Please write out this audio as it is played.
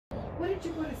did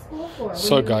you go to school for?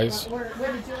 So guys, what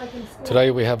did you like in school?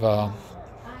 today we have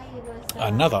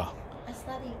another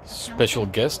special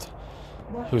guest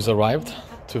who's arrived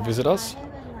to visit us,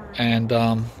 and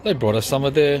they brought us some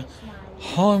of their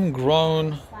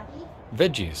homegrown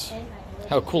veggies.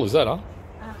 How cool is that, huh?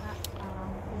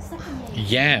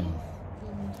 Yam.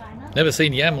 Never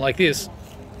seen yam like this.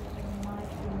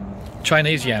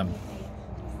 Chinese yam.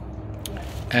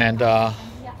 And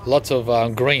lots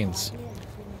of greens.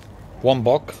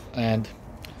 Wombok, and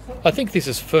I think this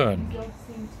is fern.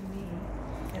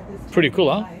 Pretty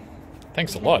cool, huh?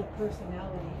 Thanks a lot.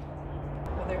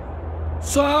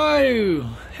 So,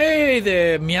 hey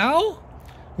there, Miao.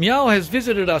 Miao has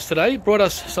visited us today, brought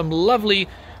us some lovely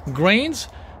greens.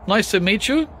 Nice to meet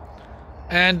you.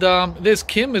 And there's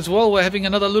Kim as well. We're having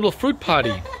another little fruit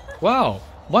party. Wow,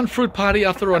 one fruit party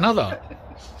after another.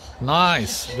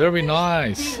 Nice, very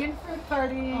nice. Vegan fruit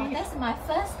party. Oh, that's my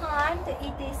first time to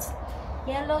eat this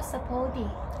yellow sapote.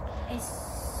 It's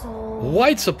so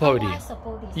White sapote. white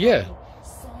sapote. Yeah.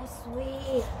 So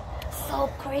sweet, so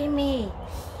creamy.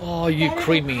 Oh, you Better than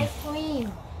creamy. ice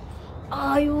cream.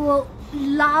 Oh, you will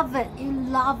love it. You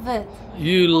love it.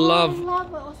 You Oh, love. I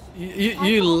love it.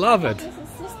 You love it. It's a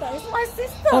sister. It's my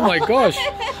sister. Oh my gosh.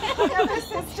 Another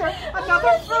sister.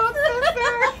 Another fruit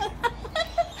sister.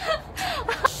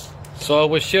 So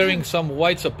we're sharing some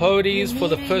white sapotes for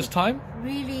the first time.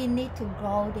 Really need to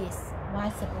grow this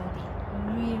white sapote.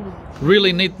 Really.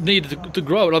 Really need to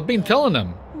grow it. I've been telling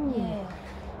them. Yeah.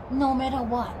 No matter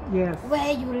what. Yes.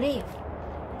 Where you live,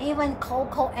 even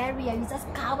cold area, you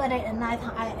just cover it at night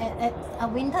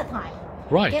at winter time.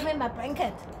 Right. Give them a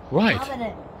blanket. Right. Cover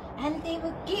it, and they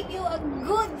will give you a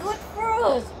good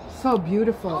fruit. So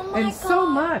beautiful. Oh my and so God.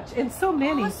 much. And so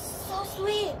many. Oh, so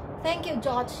sweet. Thank you,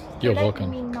 George. You're for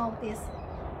welcome. letting me know this.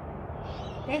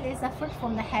 This is a fruit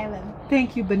from the heaven.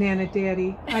 Thank you, Banana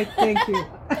Daddy. I thank you.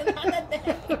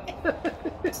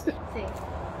 See.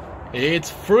 It's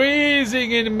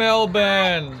freezing in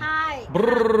Melbourne. Hi.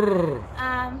 Brrr.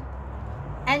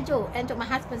 Andrew, my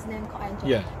husband's name called Andrew.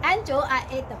 Yeah. Andrew, I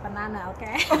ate the banana,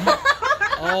 okay?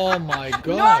 Oh my gosh.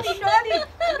 Naughty.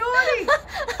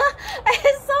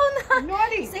 It's so nice.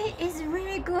 Naughty. See, it's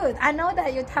really good. I know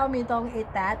that you tell me don't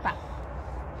eat that, but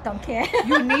don't care.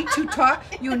 You need to talk.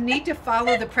 You need to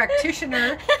follow the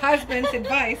practitioner husband's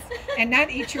advice and not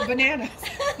eat your bananas.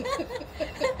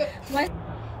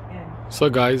 So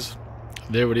guys,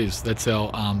 there it is. That's our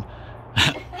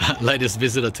latest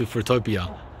visitor to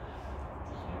Fruitopia.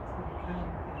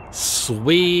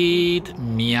 Sweet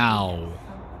Miao.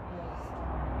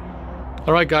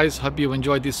 Alright guys, hope you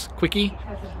enjoyed this quickie,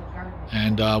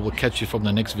 and we'll catch you from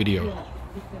the next video.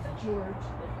 George.